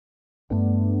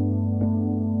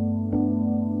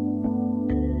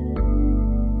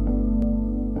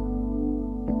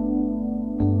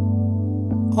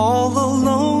all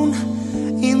alone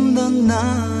in the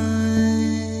night.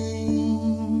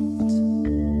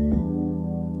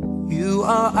 You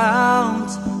are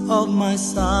out of my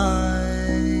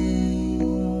sight,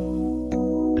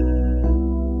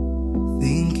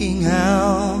 thinking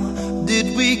how did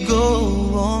we go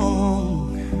wrong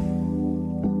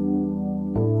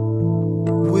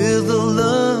with a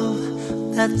love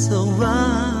that's so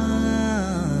right.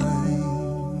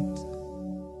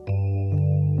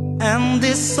 And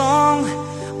this song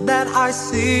that I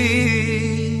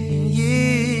sing,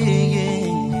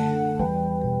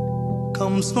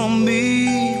 comes from me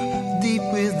deep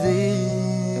within.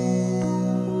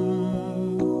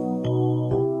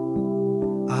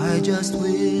 I just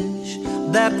wish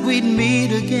that we'd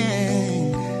meet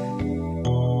again,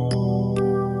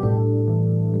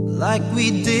 like we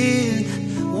did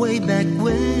way back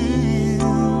when.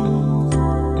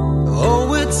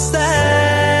 Oh, it's sad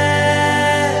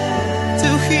to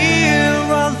hear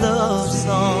our love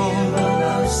song.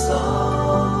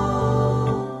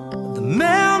 The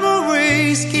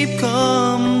memories keep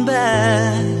coming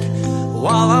back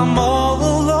while I'm all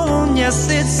alone. Yes,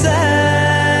 it's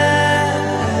sad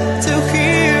to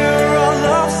hear our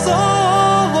love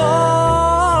song.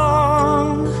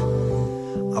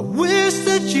 I wish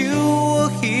that you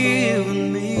were here with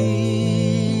me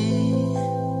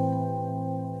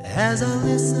as I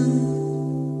listen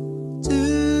to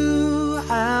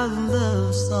our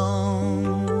love song.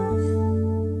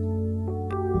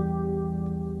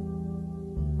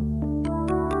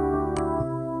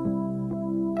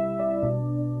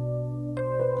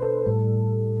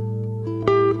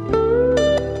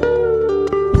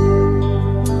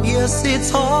 Yes, it's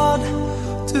hard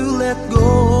to let go,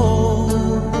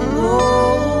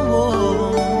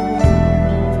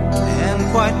 and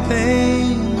quite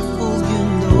painful, you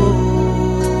know.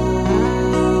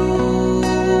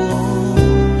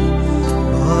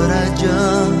 But I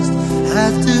just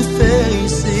have to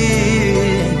face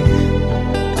it,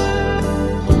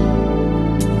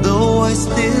 though I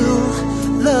still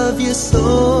love you so.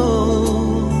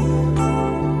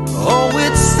 Oh,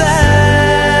 it's sad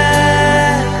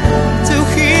to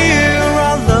hear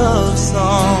our love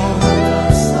song.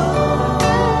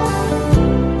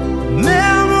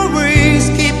 Memories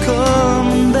keep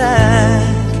coming back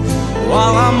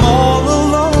while I'm all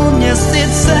alone. Yes,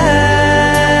 it's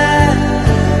sad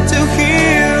to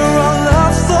hear our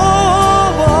love song.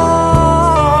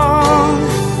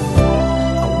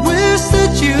 I wish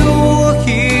that you were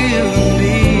here with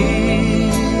me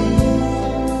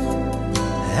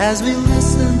as we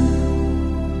listen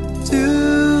to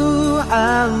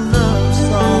our love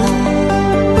song.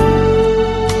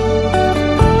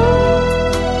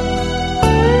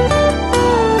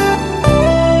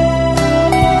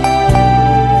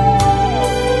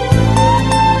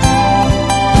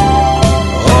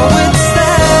 Oh, it's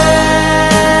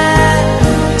sad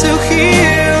to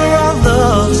hear our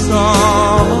love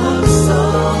song.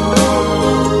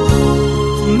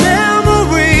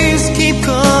 Memories keep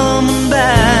coming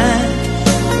back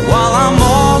while I'm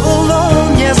all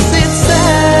alone. Yes, it's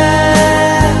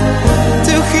sad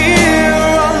to hear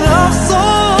our love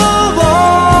song.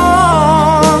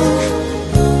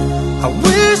 I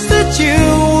wish that you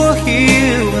were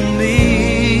here with me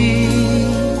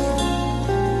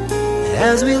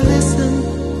as we listen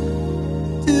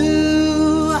to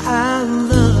our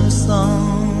love song.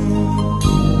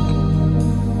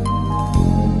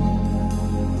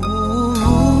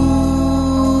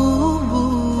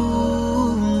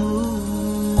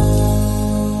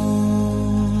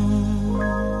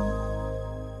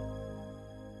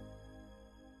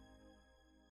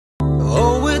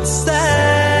 Oh, it's sad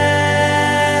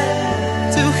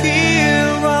to hear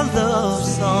our love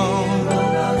song.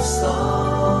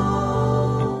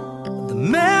 The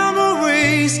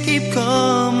memories keep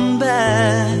coming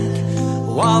back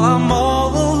while I'm all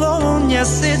alone.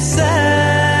 Yes, it's sad